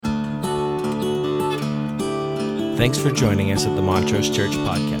Thanks for joining us at the Montrose Church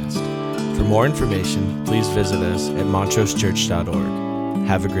Podcast. For more information, please visit us at montrosechurch.org.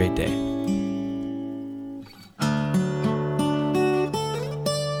 Have a great day.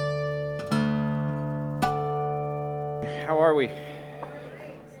 How are we?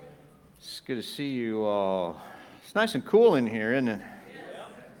 It's good to see you all. It's nice and cool in here, isn't it?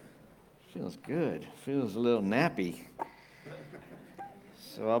 Feels good. Feels a little nappy.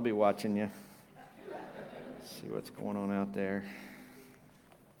 So I'll be watching you. See what's going on out there.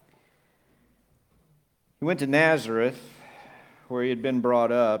 He went to Nazareth, where he had been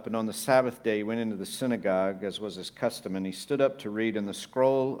brought up, and on the Sabbath day he went into the synagogue, as was his custom, and he stood up to read, and the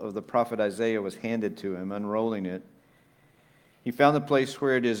scroll of the prophet Isaiah was handed to him. Unrolling it, he found the place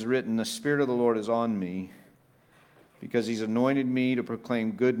where it is written, "The Spirit of the Lord is on me, because he's anointed me to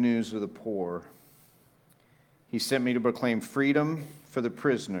proclaim good news to the poor. He sent me to proclaim freedom for the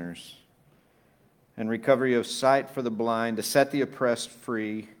prisoners and recovery of sight for the blind, to set the oppressed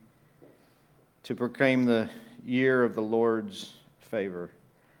free, to proclaim the year of the Lord's favor."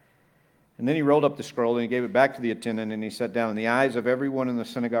 And then he rolled up the scroll and he gave it back to the attendant, and he sat down. And the eyes of everyone in the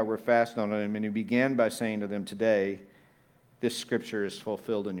synagogue were fastened on him, and he began by saying to them, "Today, this scripture is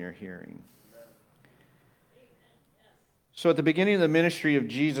fulfilled in your hearing." So at the beginning of the ministry of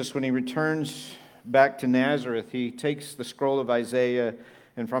Jesus, when he returns back to Nazareth, he takes the scroll of Isaiah,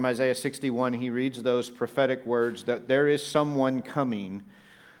 and from Isaiah 61, he reads those prophetic words that there is someone coming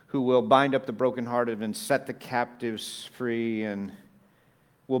who will bind up the brokenhearted and set the captives free and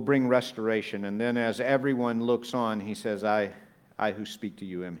will bring restoration. And then as everyone looks on, he says, I who speak to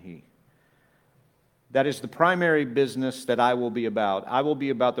you am he. That is the primary business that I will be about. I will be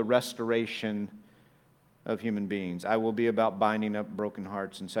about the restoration of human beings. I will be about binding up broken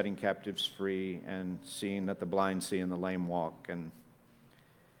hearts and setting captives free and seeing that the blind see and the lame walk. And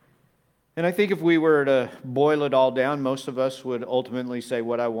I think if we were to boil it all down, most of us would ultimately say,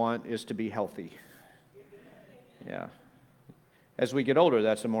 what I want is to be healthy. Yeah. As we get older,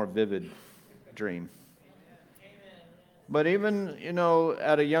 that's a more vivid dream. But even,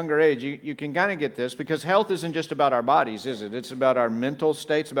 at a younger age, you can kind of get this, because health isn't just about our bodies, is it? It's about our mental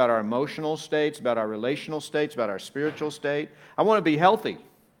states, about our emotional states, about our relational states, about our spiritual state. I want to be healthy.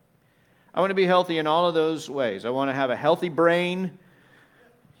 I want to be healthy in all of those ways. I want to have a healthy brain,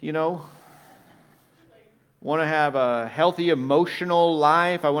 want to have a healthy emotional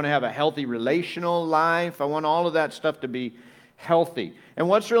life. I want to have a healthy relational life. I want all of that stuff to be healthy. And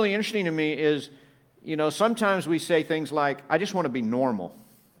what's really interesting to me is, sometimes we say things like, I just want to be normal.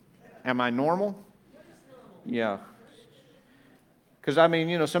 Am I normal? Yeah. Because,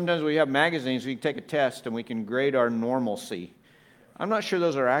 sometimes we have magazines, we can take a test and we can grade our normalcy. I'm not sure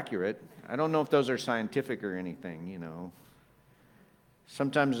those are accurate. I don't know if those are scientific or anything,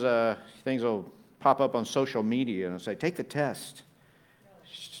 Sometimes things will pop up on social media and say, take the test.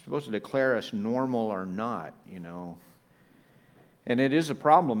 It's supposed to declare us normal or not, And it is a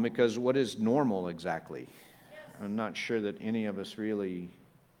problem, because what is normal exactly? I'm not sure that any of us really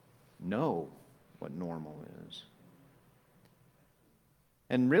know what normal is.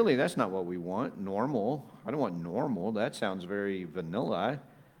 And really, that's not what we want, normal. I don't want normal. That sounds very vanilla.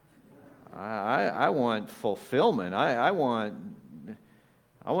 I want fulfillment. I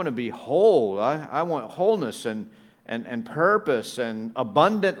want to be whole. I want wholeness and purpose and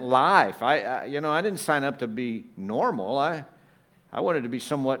abundant life. I didn't sign up to be normal. I wanted to be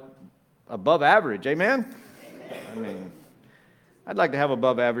somewhat above average. Amen? I'd like to have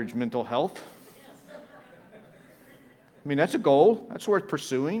above average mental health. That's a goal. That's worth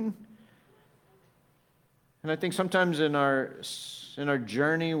pursuing. And I think sometimes in our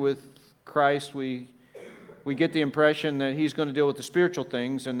journey with Christ, we get the impression that he's going to deal with the spiritual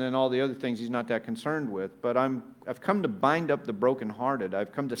things, and then all the other things he's not that concerned with. But I've come to bind up the brokenhearted.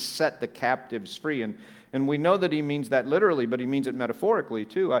 I've come to set the captives free. And we know that he means that literally, but he means it metaphorically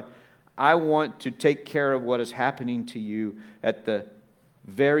too. I want to take care of what is happening to you at the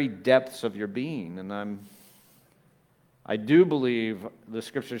very depths of your being. And I do believe the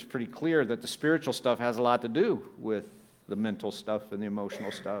scripture is pretty clear that the spiritual stuff has a lot to do with the mental stuff and the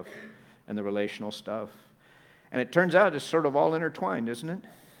emotional stuff and the relational stuff. And it turns out it's sort of all intertwined, isn't it?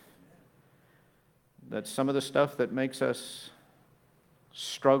 That some of the stuff that makes us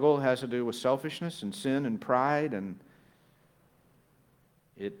struggle has to do with selfishness and sin and pride, and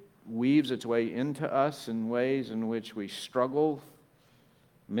it weaves its way into us in ways in which we struggle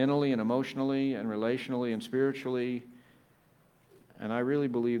mentally and emotionally and relationally and spiritually. And I really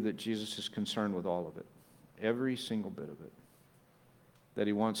believe that Jesus is concerned with all of it, every single bit of it. That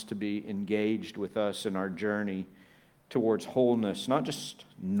he wants to be engaged with us in our journey towards wholeness, not just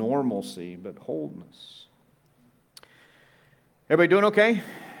normalcy, but wholeness. Everybody doing okay?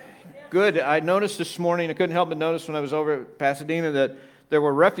 Good. I noticed this morning, I couldn't help but notice when I was over at Pasadena that there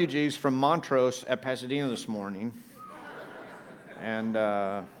were refugees from Montrose at Pasadena this morning. And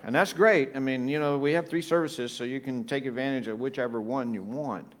that's great. I mean, you know, we have 3 services, so you can take advantage of whichever one you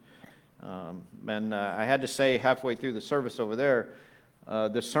want. I had to say halfway through the service over there,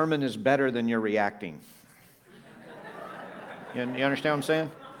 the sermon is better than you're reacting. You understand what I'm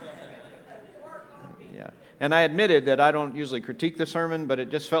saying? Yeah. And I admitted that I don't usually critique the sermon, but it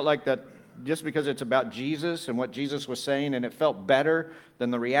just felt like that just because it's about Jesus and what Jesus was saying, and it felt better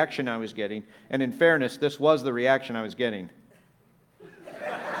than the reaction I was getting. And in fairness, this was the reaction I was getting.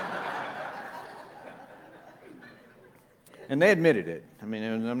 And they admitted it. I mean,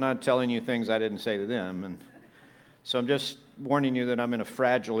 I'm not telling you things I didn't say to them. And so I'm just warning you that I'm in a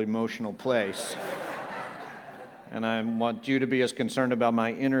fragile emotional place. And I want you to be as concerned about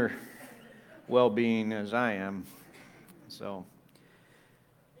my inner well-being as I am. So,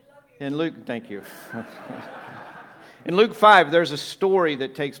 in Luke, thank you. In Luke 5, there's a story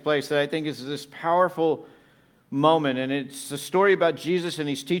that takes place that I think is this powerful moment, and it's a story about Jesus, and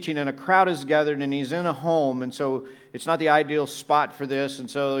he's teaching, and a crowd is gathered, and he's in a home, and so it's not the ideal spot for this, and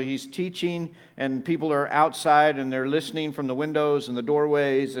so he's teaching, and people are outside, and they're listening from the windows and the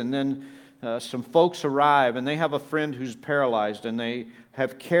doorways, and then some folks arrive, and they have a friend who's paralyzed, and they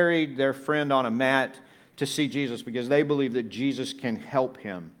have carried their friend on a mat to see Jesus because they believe that Jesus can help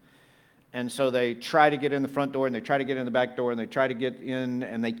him. And so they try to get in the front door, and they try to get in the back door, and they try to get in,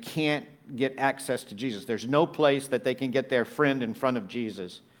 and they can't get access to Jesus. There's no place that they can get their friend in front of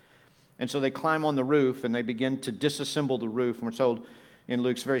Jesus. And so they climb on the roof, and they begin to disassemble the roof. And we're told in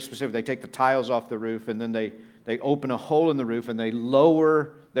Luke's very specific, they take the tiles off the roof, and then they open a hole in the roof, and they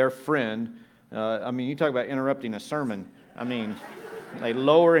lower their friend. You talk about interrupting a sermon. They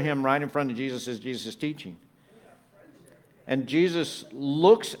lower him right in front of Jesus as Jesus is teaching. And Jesus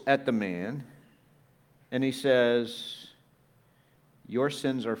looks at the man, and he says, "Your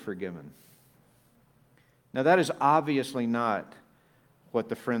sins are forgiven." Now, that is obviously not what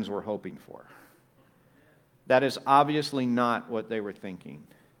the friends were hoping for. That is obviously not what they were thinking.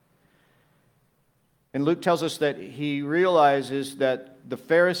 And Luke tells us that he realizes that the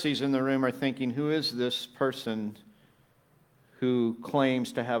Pharisees in the room are thinking, who is this person who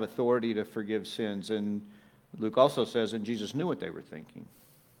claims to have authority to forgive sins? And Luke also says, and Jesus knew what they were thinking.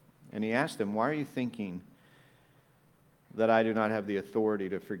 And he asked them, why are you thinking that I do not have the authority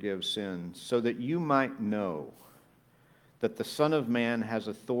to forgive sins? So that you might know that the Son of Man has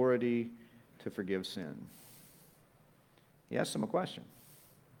authority to forgive sin. He asked them a question.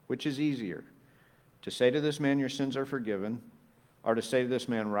 Which is easier? To say to this man, your sins are forgiven, or to say to this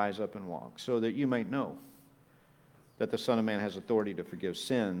man, rise up and walk? So that you might know that the Son of Man has authority to forgive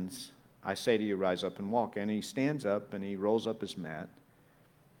sins, I say to you, rise up and walk. And he stands up, and he rolls up his mat,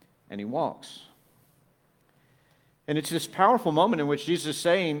 and he walks. And it's this powerful moment in which Jesus is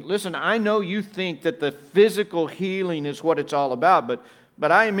saying, listen, I know you think that the physical healing is what it's all about,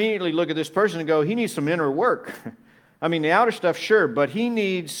 but I immediately look at this person and go, he needs some inner work. The outer stuff, sure, but he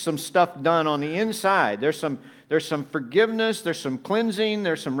needs some stuff done on the inside. There's some forgiveness, there's some cleansing,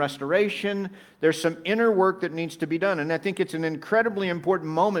 there's some restoration, there's some inner work that needs to be done. And I think it's an incredibly important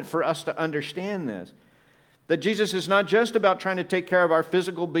moment for us to understand this. That Jesus is not just about trying to take care of our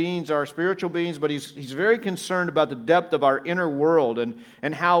physical beings, our spiritual beings, but he's very concerned about the depth of our inner world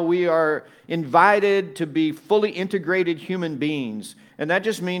and how we are invited to be fully integrated human beings. And that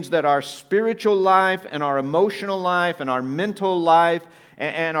just means that our spiritual life and our emotional life and our mental life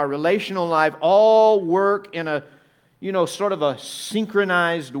and our relational life all work in a, sort of a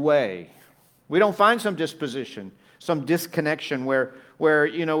synchronized way. We don't find some disposition, some disconnection where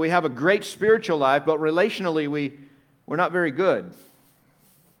we have a great spiritual life, but relationally we're not very good.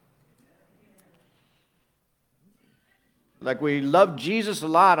 Like we love Jesus a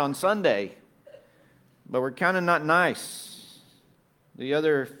lot on Sunday, but we're kind of not nice the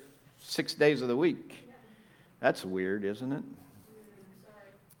other 6 days of the week. That's weird, isn't it?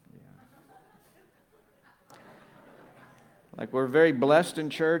 Yeah. Like we're very blessed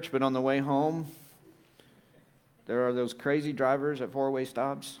in church, but on the way home, there are those crazy drivers at four-way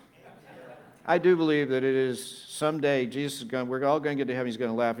stops. I do believe that it is someday Jesus is going. We're all going to get to heaven. He's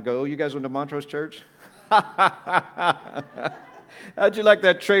going to laugh and go, "Oh, you guys went to Montrose Church? How'd you like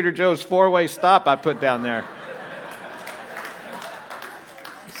that Trader Joe's four-way stop I put down there?"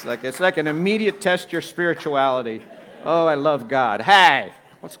 It's like an immediate test your spirituality. Oh, I love God. Hey,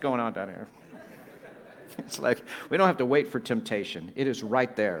 what's going on down here? It's like we don't have to wait for temptation. It is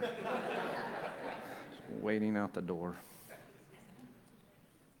right there. Waiting out the door.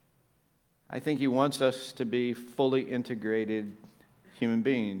 I think He wants us to be fully integrated human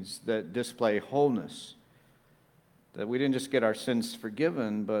beings that display wholeness. That we didn't just get our sins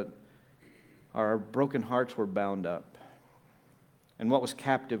forgiven, but our broken hearts were bound up. And what was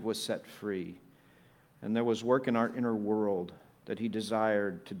captive was set free. And there was work in our inner world that He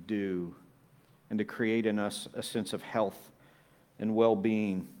desired to do and to create in us a sense of health and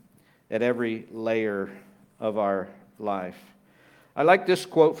well-being at every layer of our life. I like this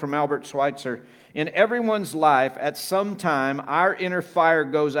quote from Albert Schweitzer. In everyone's life, at some time, our inner fire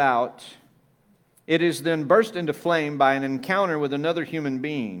goes out. It is then burst into flame by an encounter with another human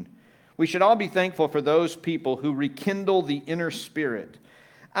being. We should all be thankful for those people who rekindle the inner spirit.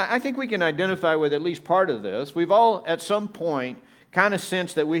 I think we can identify with at least part of this. We've all, at some point, kind of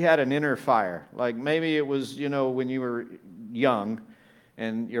sensed that we had an inner fire. Like maybe it was, when you were young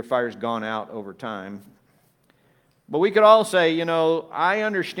and your fire's gone out over time. But we could all say, I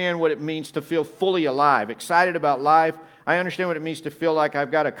understand what it means to feel fully alive, excited about life. I understand what it means to feel like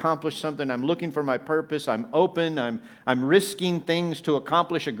I've got to accomplish something. I'm looking for my purpose. I'm open. I'm risking things to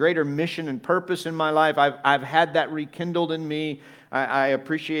accomplish a greater mission and purpose in my life. I've had that rekindled in me. I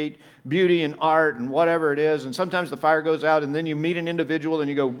appreciate beauty and art and whatever it is. And sometimes the fire goes out and then you meet an individual and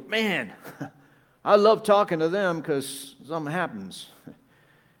you go, man, I love talking to them because something happens.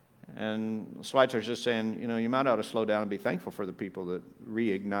 And Schweitzer's just saying, you might ought to slow down and be thankful for the people that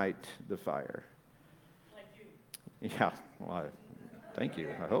reignite the fire. Like you. Yeah, well, thank you,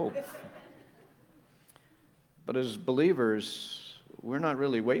 I hope. But as believers, we're not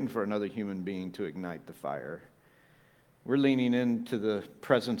really waiting for another human being to ignite the fire. We're leaning into the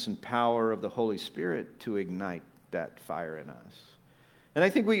presence and power of the Holy Spirit to ignite that fire in us. And I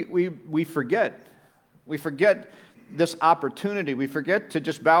think we forget. We forget this opportunity. We forget to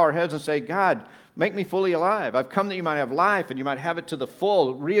just bow our heads and say, God, make me fully alive. I've come that you might have life and you might have it to the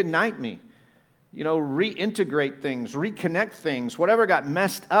full. Reignite me. Reintegrate things, reconnect things. Whatever got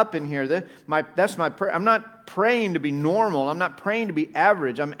messed up in here, that's my prayer. I'm not praying to be normal. I'm not praying to be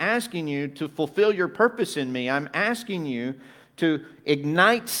average. I'm asking you to fulfill your purpose in me. I'm asking you to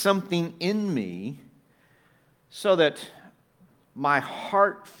ignite something in me so that my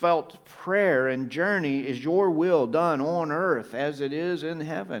heartfelt prayer and journey is your will done on earth as it is in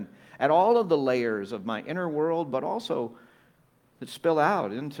heaven, at all of the layers of my inner world, but also that spill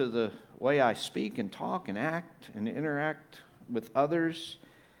out into the way I speak and talk and act and interact with others.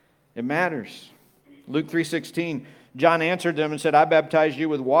 It matters. Luke 3:16, John answered them and said, I baptize you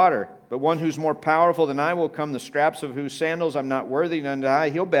with water, but one who's more powerful than I will come, the straps of whose sandals I'm not worthy to untie.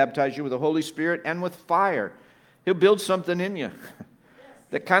 He'll baptize you with the Holy Spirit and with fire. He'll build something in you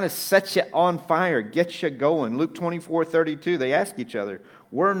that kind of sets you on fire, gets you going. Luke 24:32, they ask each other,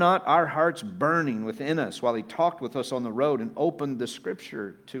 were not our hearts burning within us while he talked with us on the road and opened the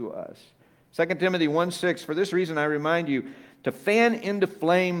Scripture to us? 2 Timothy 1:6, for this reason I remind you to fan into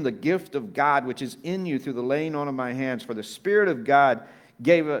flame the gift of God which is in you through the laying on of my hands. For the Spirit of God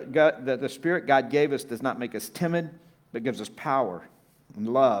the Spirit God gave us does not make us timid, but gives us power and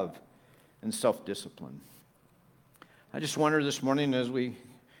love and self-discipline. I just wonder this morning as we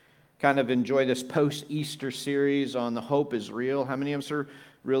kind of enjoy this post-Easter series on the hope is real, how many of us are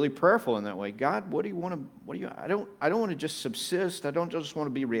really prayerful in that way? God, what do you want to, I don't want to just subsist. I don't just want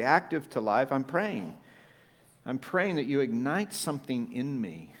to be reactive to life. I'm praying that you ignite something in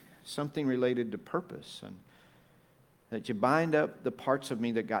me, something related to purpose, and that you bind up the parts of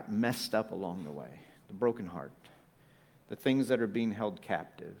me that got messed up along the way, the broken heart, the things that are being held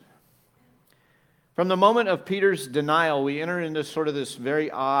captive. From the moment of Peter's denial, we enter into sort of this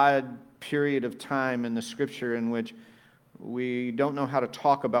very odd period of time in the Scripture in which we don't know how to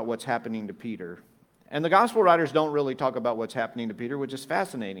talk about what's happening to Peter. And the gospel writers don't really talk about what's happening to Peter, which is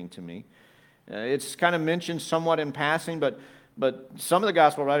fascinating to me. It's kind of mentioned somewhat in passing, but some of the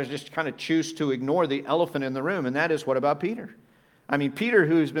gospel writers just kind of choose to ignore the elephant in the room, and that is, what about Peter? I mean, Peter,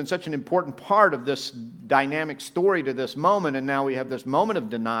 who's been such an important part of this dynamic story to this moment, and now we have this moment of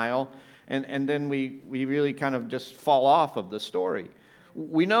denial, and then we really kind of just fall off of the story.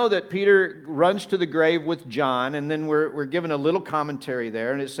 We know that Peter runs to the grave with John, and then we're given a little commentary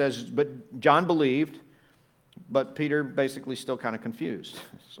there, and it says, but John believed, but Peter basically still kind of confused.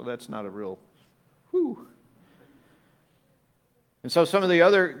 So that's not a real whew. And so some of the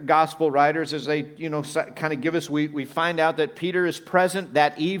other gospel writers, as they kind of give us, we find out that Peter is present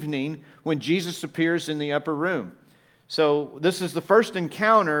that evening when Jesus appears in the upper room. So this is the first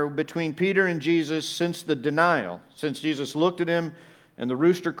encounter between Peter and Jesus since the denial. Since Jesus looked at him and the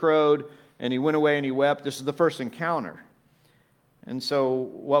rooster crowed and he went away and he wept, this is the first encounter. And so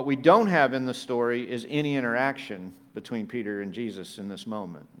what we don't have in the story is any interaction between Peter and Jesus in this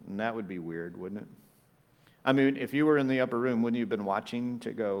moment. And that would be weird, wouldn't it? I mean, if you were in the upper room, wouldn't you have been watching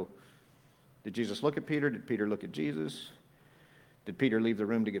to go, did Jesus look at Peter? Did Peter look at Jesus? Did Peter leave the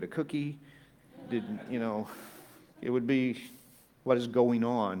room to get a cookie? It would be what is going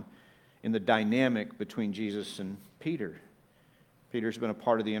on in the dynamic between Jesus and Peter. Peter's been a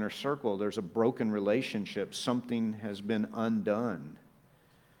part of the inner circle. There's a broken relationship. Something has been undone.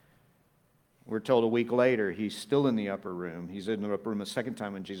 We're told a week later he's still in the upper room. He's in the upper room a second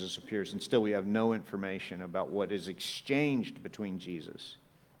time when Jesus appears, and still we have no information about what is exchanged between Jesus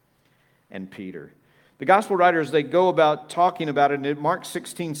and Peter. The gospel writers, they go about talking about it, and Mark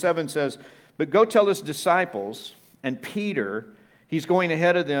 16:7 says, "But go tell his disciples and Peter, he's going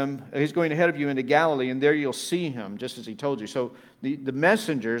ahead of them, he's going ahead of you into Galilee, and there you'll see him, just as he told you." So the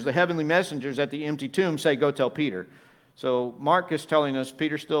messengers, the heavenly messengers at the empty tomb say, "Go tell Peter." So Mark is telling us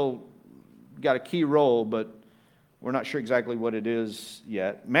Peter still got a key role, but we're not sure exactly what it is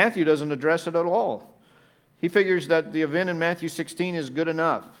yet. Matthew doesn't address it at all. He figures that the event in Matthew 16 is good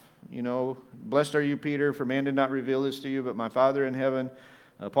enough. Blessed are you, Peter, for man did not reveal this to you, but my Father in heaven.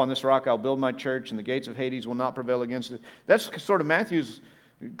 Upon this rock I'll build my church, and the gates of Hades will not prevail against it. That's sort of Matthew's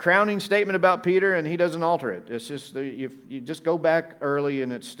crowning statement about Peter, and he doesn't alter it. It's just, if you just go back early,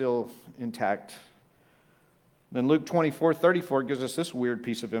 and it's still intact. Then Luke 24:34 gives us this weird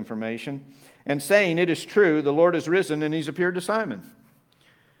piece of information. "And saying, 'It is true, the Lord is risen, and he's appeared to Simon.'"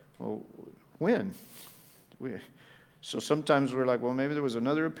 Well, when? So sometimes we're like, well, maybe there was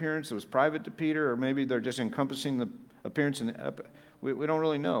another appearance that was private to Peter, or maybe they're just encompassing the appearance. We don't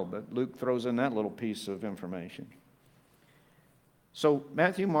really know, but Luke throws in that little piece of information. So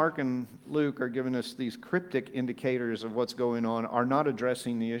Matthew, Mark, and Luke are giving us these cryptic indicators of what's going on, are not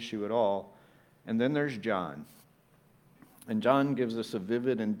addressing the issue at all. And then there's John. And John gives us a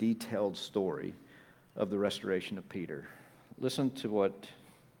vivid and detailed story of the restoration of Peter. Listen to what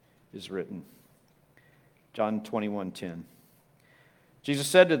is written. John 21:10. Jesus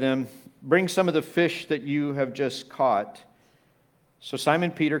said to them, "Bring some of the fish that you have just caught." So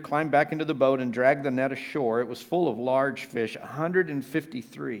Simon Peter climbed back into the boat and dragged the net ashore. It was full of large fish,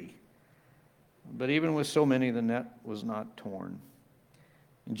 153. But even with so many, the net was not torn.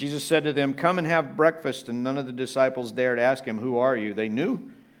 And Jesus said to them, "Come and have breakfast." And none of the disciples dared ask him, "Who are you?" They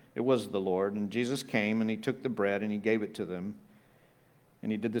knew it was the Lord. And Jesus came and he took the bread and he gave it to them.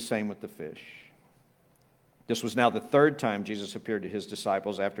 And he did the same with the fish. This was now the third time Jesus appeared to his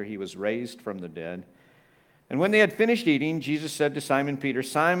disciples after he was raised from the dead. And when they had finished eating, Jesus said to Simon Peter,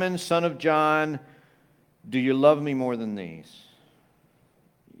 "Simon, son of John, do you love me more than these?"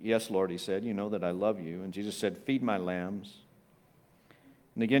 "Yes, Lord," he said, "you know that I love you." And Jesus said, "Feed my lambs."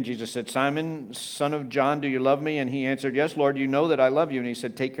 And again Jesus said, "Simon, son of John, do you love me?" And he answered, "Yes, Lord, you know that I love you." And he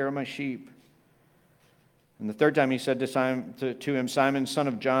said, "Take care of my sheep." And the third time he said to him, "Simon, son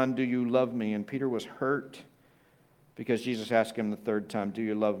of John, do you love me?" And Peter was hurt because Jesus asked him the third time, "Do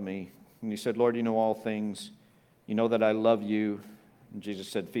you love me?" And he said, "Lord, you know all things. You know that I love you." And Jesus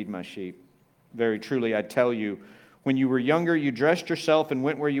said, "Feed my sheep. Very truly, I tell you, when you were younger, you dressed yourself and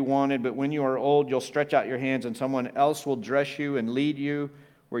went where you wanted, but when you are old, you'll stretch out your hands and someone else will dress you and lead you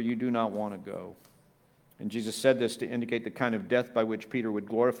where you do not want to go." And Jesus said this to indicate the kind of death by which Peter would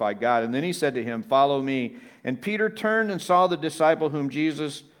glorify God. And then he said to him, "Follow me." And Peter turned and saw the disciple whom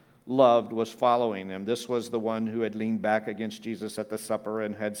Jesus loved was following them. This was the one who had leaned back against Jesus at the supper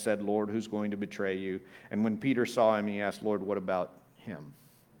and had said, "Lord, who's going to betray you?" And when Peter saw him, he asked, "Lord, what about him?"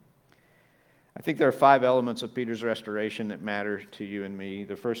 I think there are 5 elements of Peter's restoration that matter to you and me.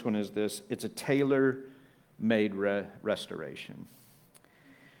 The first one is this: it's a tailor-made restoration.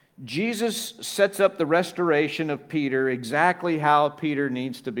 Jesus sets up the restoration of Peter exactly how Peter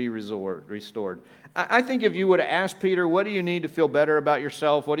needs to be restored. I think if you would have asked Peter, what do you need to feel better about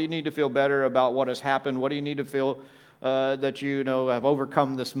yourself? What do you need to feel better about what has happened? What do you need to feel that you have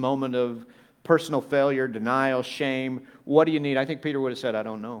overcome this moment of personal failure, denial, shame? What do you need? I think Peter would have said, "I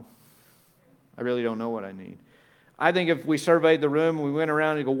don't know. I really don't know what I need." I think if we surveyed the room, we went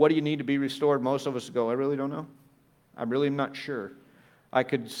around and go, "What do you need to be restored?" Most of us would go, "I really don't know. I'm really not sure. I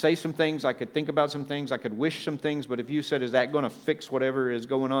could say some things, I could think about some things, I could wish some things, but if you said, is that going to fix whatever is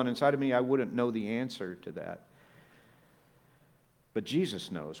going on inside of me, I wouldn't know the answer to that." But Jesus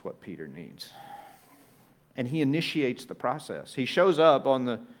knows what Peter needs. And he initiates the process. He shows up on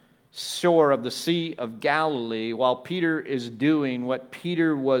the shore of the Sea of Galilee while Peter is doing what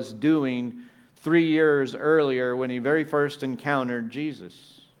Peter was doing 3 years earlier when he very first encountered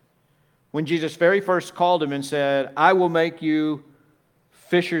Jesus. When Jesus very first called him and said, "I will make you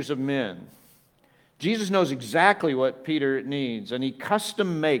fishers of men." Jesus knows exactly what Peter needs, and he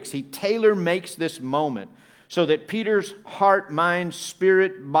custom makes, he tailor makes this moment so that Peter's heart, mind,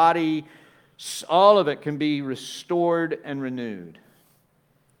 spirit, body, all of it can be restored and renewed.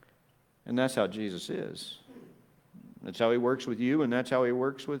 And that's how Jesus is. That's how He works with you, and that's how He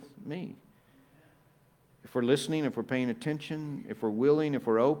works with me. If we're listening, if we're paying attention, if we're willing, if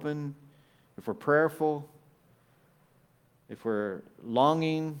we're open, if we're prayerful, if we're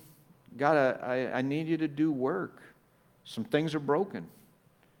longing, God, I need you to do work. Some things are broken.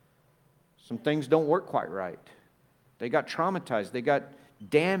 Some things don't work quite right. They got traumatized. They got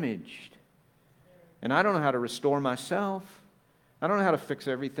damaged. And I don't know how to restore myself. I don't know how to fix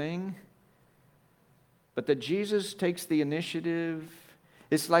everything. But that Jesus takes the initiative.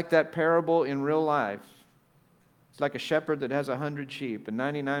 It's like that parable in real life. It's like a shepherd that has 100 sheep and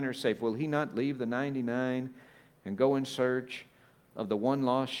 99 are safe. Will He not leave the 99 and go in search of the one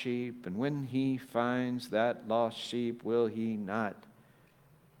lost sheep? And when He finds that lost sheep, will He not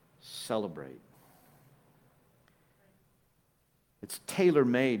celebrate? It's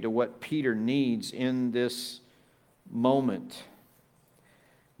tailor-made to what Peter needs in this moment.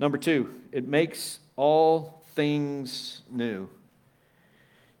 Number 2, it makes all things new.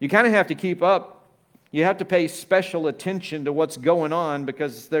 You kind of have to keep up. You have to pay special attention to what's going on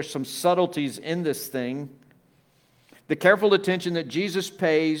because there's some subtleties in this thing. The careful attention that Jesus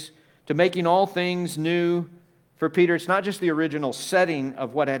pays to making all things new for Peter, it's not just the original setting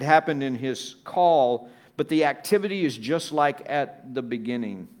of what had happened in his call, but the activity is just like at the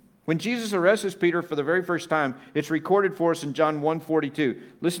beginning. When Jesus arrests Peter for the very first time, it's recorded for us in John 1:42.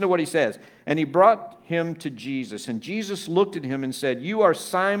 Listen to what He says. And He brought him to Jesus, and Jesus looked at him and said, "You are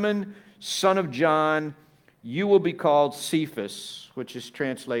Simon, son of John. You will be called Cephas," which is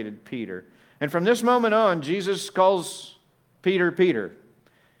translated Peter. And from this moment on, Jesus calls Peter, Peter,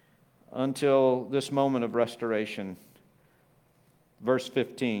 until this moment of restoration. Verse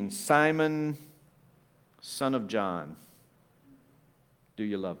 15, "Simon, son of John, do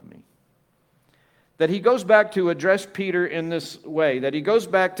you love me?" That He goes back to address Peter in this way. That He goes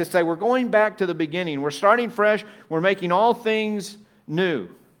back to say, we're going back to the beginning. We're starting fresh. We're making all things new.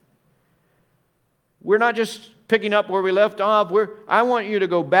 We're not just picking up where we left off. I want you to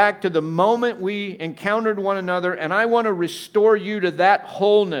go back to the moment we encountered one another, and I want to restore you to that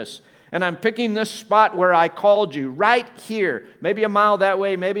wholeness. And I'm picking this spot where I called you, right here. Maybe a mile that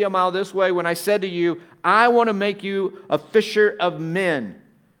way, maybe a mile this way, when I said to you, I want to make you a fisher of men.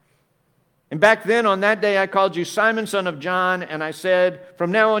 And back then, on that day, I called you Simon, son of John, and I said,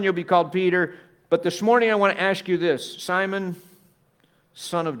 from now on, you'll be called Peter. But this morning, I want to ask you this, Simon,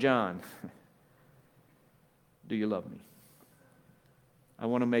 son of John, do you love me? I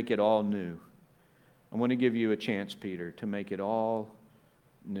want to make it all new. I want to give you a chance, Peter, to make it all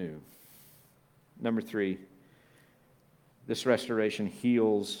new. Number 3, this restoration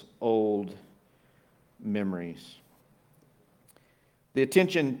heals old memories. The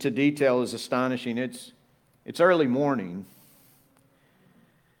attention to detail is astonishing. It's early morning.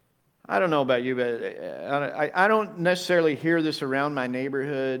 I don't know about you, but I don't necessarily hear this around my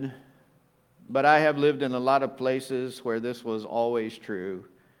neighborhood, but I have lived in a lot of places where this was always true,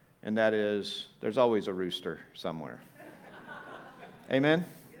 and that is, there's always a rooster somewhere. Amen?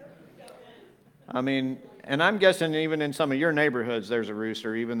 I mean, and I'm guessing even in some of your neighborhoods there's a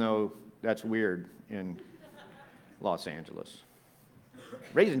rooster, even though that's weird in Los Angeles.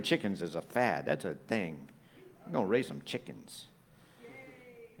 Raising chickens is a fad. That's a thing. I'm going to raise some chickens.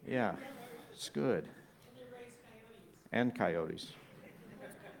 Yeah, it's good. And coyotes.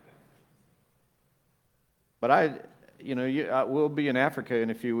 But we'll be in Africa in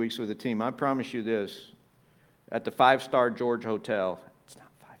a few weeks with a team. I promise you this. At the 5-star George Hotel, it's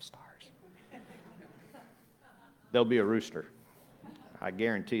not 5 stars. There'll be a rooster. I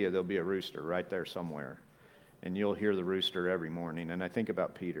guarantee you there'll be a rooster right there somewhere. And you'll hear the rooster every morning. And I think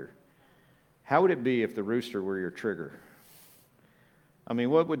about Peter. How would it be if the rooster were your trigger? I mean,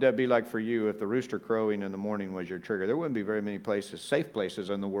 what would that be like for you if the rooster crowing in the morning was your trigger? There wouldn't be very many places, safe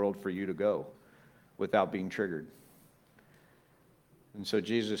places in the world for you to go without being triggered. And so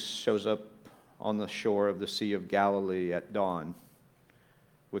Jesus shows up on the shore of the Sea of Galilee at dawn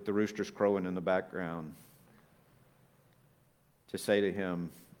with the roosters crowing in the background to say to him,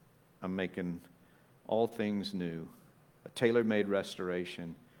 I'm making all things new, a tailor-made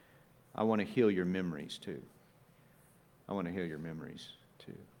restoration. I want to heal your memories too. I want to heal your memories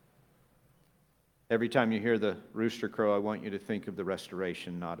too. Every time you hear the rooster crow, I want you to think of the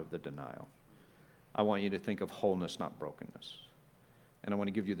restoration, not of the denial. I want you to think of wholeness, not brokenness. And I want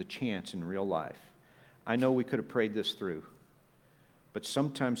to give you the chance in real life. I know we could have prayed this through, but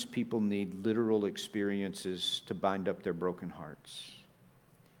sometimes people need literal experiences to bind up their broken hearts.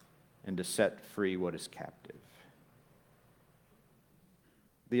 and to set free what is captive.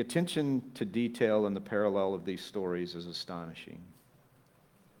 The attention to detail and the parallel of these stories is astonishing.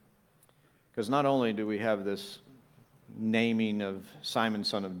 Because not only do we have this naming of Simon,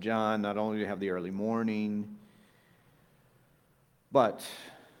 son of John, not only do we have the early morning, but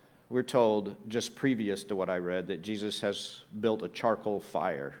we're told, just previous to what I read, that Jesus has built a charcoal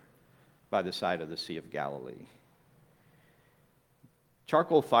fire by the side of the Sea of Galilee.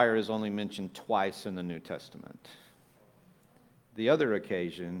 Charcoal fire is only mentioned twice in the New Testament. The other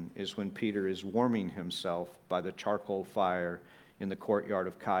occasion is when Peter is warming himself by the charcoal fire in the courtyard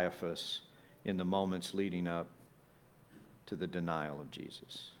of Caiaphas in the moments leading up to the denial of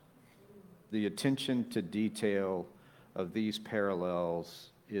Jesus. The attention to detail of these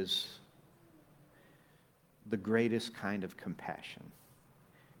parallels is the greatest kind of compassion.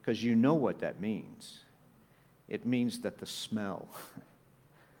 Because you know what that means. It means that the smell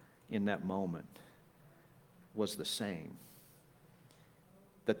in that moment was the same.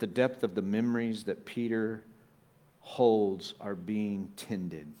 That the depth of the memories that Peter holds are being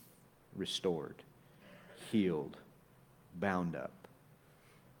tended, restored, healed, bound up.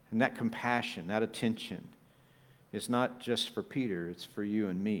 And that compassion, that attention, is not just for Peter, it's for you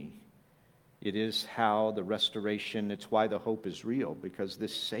and me. It is how the restoration, it's why the hope is real, because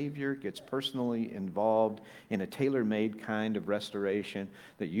this Savior gets personally involved in a tailor-made kind of restoration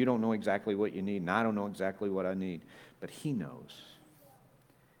that you don't know exactly what you need, and I don't know exactly what I need, but He knows.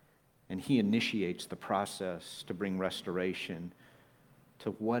 And He initiates the process to bring restoration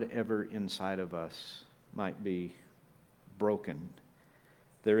to whatever inside of us might be broken.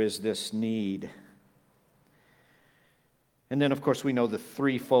 There is this need. And then, of course, we know the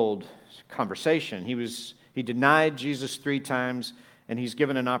threefold conversation. He denied Jesus 3 times, and He's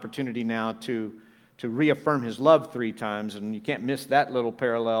given an opportunity now to reaffirm His love 3 times, and you can't miss that little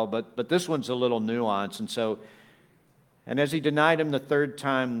parallel, but this one's a little nuanced. And as He denied Him the 3rd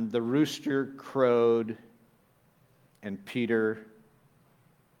time, the rooster crowed, and Peter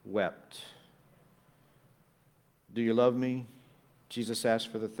wept. Do you love me? Jesus asked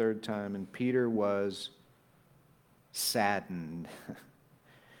for the 3rd time, and Peter was saddened.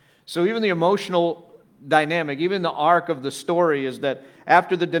 So even the emotional dynamic, even the arc of the story is that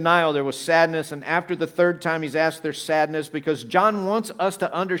after the denial there was sadness, and after the 3rd time He's asked there's sadness, because John wants us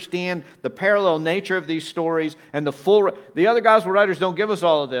to understand the parallel nature of these stories and the other gospel writers don't give us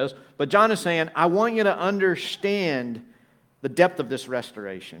all of this, but John is saying, I want you to understand the depth of this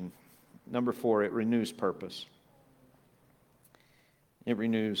restoration. Number 4, it renews purpose. It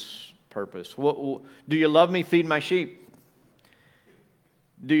renews purpose. Do you love me? Feed my sheep.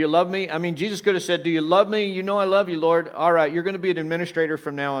 Do you love me? I mean, Jesus could have said, do you love me? You know I love you, Lord. All right, you're going to be an administrator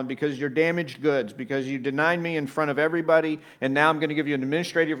from now on because you're damaged goods, because you denied me in front of everybody, and now I'm going to give you an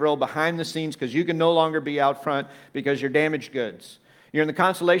administrative role behind the scenes because you can no longer be out front because you're damaged goods. You're in the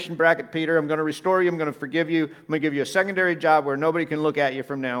consolation bracket, Peter. I'm going to restore you. I'm going to forgive you. I'm going to give you a secondary job where nobody can look at you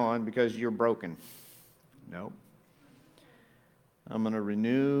from now on because you're broken. No. I'm going to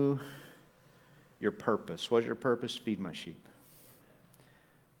renew your purpose. What's your purpose? Feed my sheep.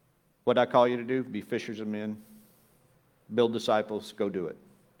 What I call you to do? Be fishers of men. Build disciples. Go do it.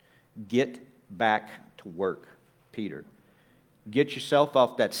 Get back to work, Peter. Get yourself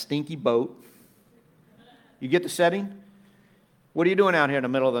off that stinky boat. You get the setting? What are you doing out here in the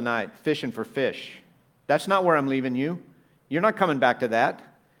middle of the night? Fishing for fish. That's not where I'm leaving you. You're not coming back to that.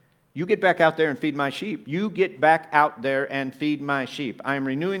 You get back out there and feed my sheep. You get back out there and feed my sheep. I am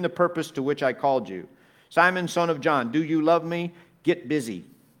renewing the purpose to which I called you. Simon, son of John, do you love me? Get busy.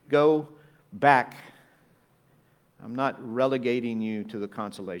 Go back. I'm not relegating you to the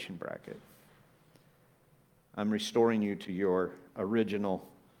consolation bracket. I'm restoring you to your original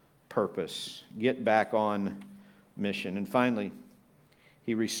purpose. Get back on mission. And finally,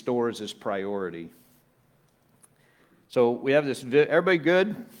 He restores His priority. So we have this, everybody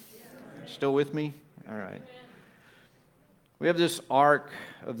good? Still with me? All right. We have this arc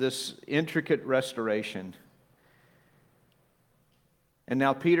of this intricate restoration. And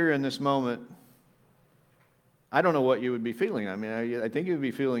now Peter, in this moment, I don't know what you would be feeling. I mean, I think you would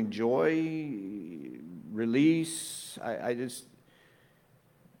be feeling joy, release.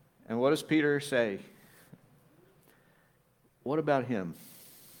 And what does Peter say? What about him?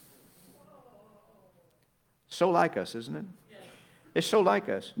 So like us, isn't it? It's so like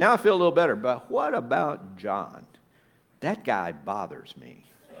us. Now I feel a little better, but what about John? That guy bothers me.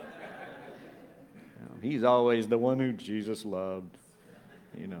 He's always the one who Jesus loved,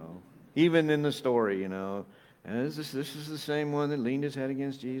 even in the story, And this is the same one that leaned his head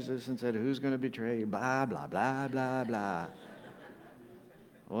against Jesus and said, who's going to betray you? Blah, blah, blah, blah, blah.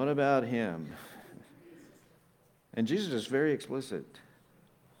 What about him? And Jesus is very explicit.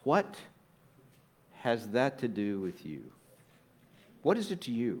 What has that to do with you? What is it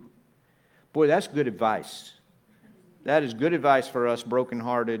to you? Boy, that's good advice. That is good advice for us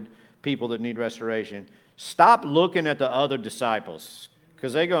brokenhearted people that need restoration. Stop looking at the other disciples,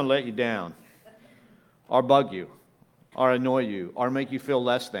 because they're going to let you down, or bug you, or annoy you, or make you feel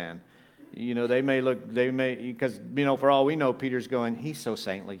less than. You know, because, for all we know, Peter's going, he's so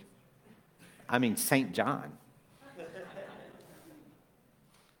saintly. I mean, St. John.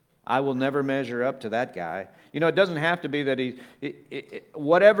 I will never measure up to that guy. It doesn't have to be that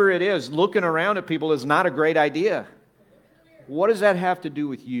whatever it is, looking around at people is not a great idea. What does that have to do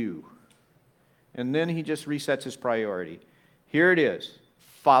with you? And then he just resets his priority. Here it is.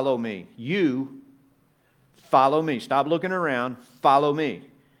 Follow me. You follow me. Stop looking around. Follow me.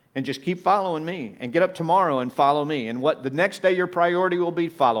 And just keep following me. And get up tomorrow and follow me. And what the next day your priority will be,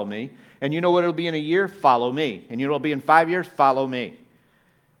 follow me. And you know what it'll be in a year? Follow me. And you know what it'll be in 5 years? Follow me.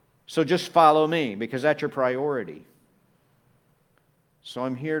 So just follow me, because that's your priority. So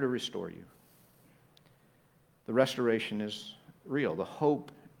I'm here to restore you. The restoration is real. The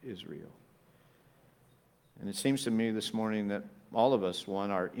hope is real. And it seems to me this morning that all of us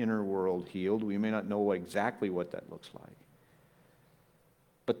want our inner world healed. We may not know exactly what that looks like.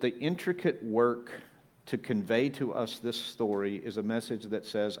 But the intricate work to convey to us this story is a message that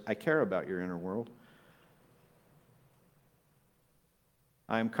says, I care about your inner world.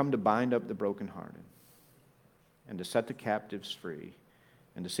 I am come to bind up the brokenhearted and to set the captives free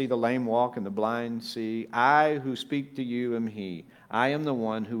and to see the lame walk and the blind see. I who speak to you am he. I am the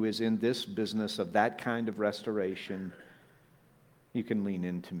one who is in this business of that kind of restoration. You can lean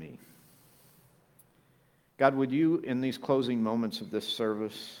into me. God, would you, in these closing moments of this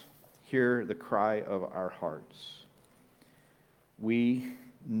service, hear the cry of our hearts? We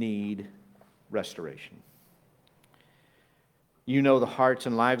need restoration. You know the hearts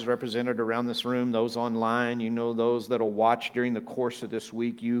and lives represented around this room, those online. You know those that will watch during the course of this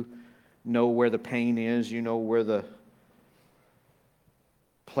week. You know where the pain is. You know where the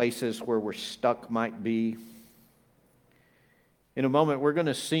places where we're stuck might be. In a moment, we're going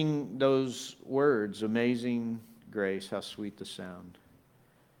to sing those words, amazing grace, how sweet the sound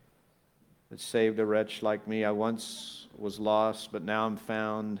that saved a wretch like me. I once was lost, but now I'm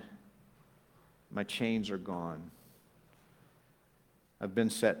found. My chains are gone. I've been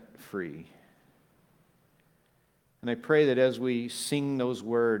set free. And I pray that as we sing those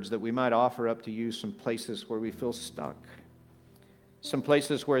words, that we might offer up to you some places where we feel stuck. Some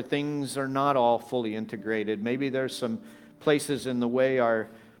places where things are not all fully integrated. Maybe there's some places in the way our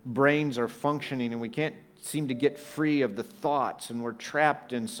brains are functioning and we can't seem to get free of the thoughts, and we're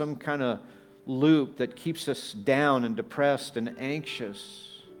trapped in some kind of loop that keeps us down and depressed and anxious.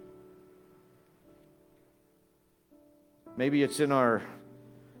 Maybe it's in our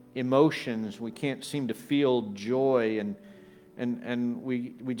emotions. We can't seem to feel joy, and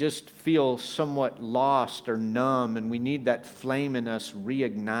we just feel somewhat lost or numb, and we need that flame in us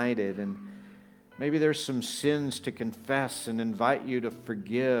reignited. And maybe there's some sins to confess and invite you to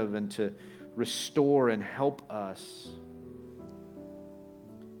forgive and to restore and help us.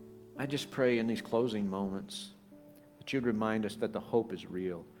 I just pray in these closing moments that you'd remind us that the hope is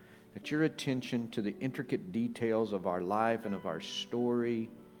real, that your attention to the intricate details of our life and of our story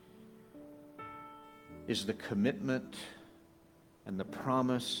is the commitment and the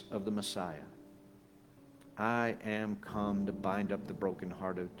promise of the Messiah. I am come to bind up the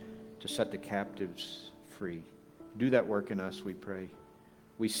brokenhearted, to set the captives free. Do that work in us, we pray.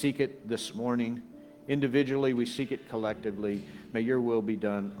 We seek it this morning. Individually, we seek it collectively. May your will be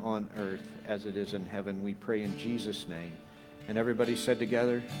done on earth as it is in heaven. We pray in Jesus' name. And everybody said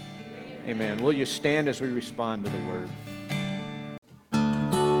together, amen. Will you stand as we respond to the word?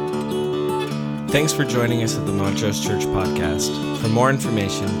 Thanks for joining us at the Montrose Church Podcast. For more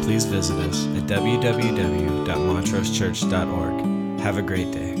information, please visit us at www.montrosechurch.org. Have a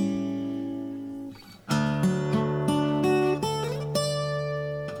great day.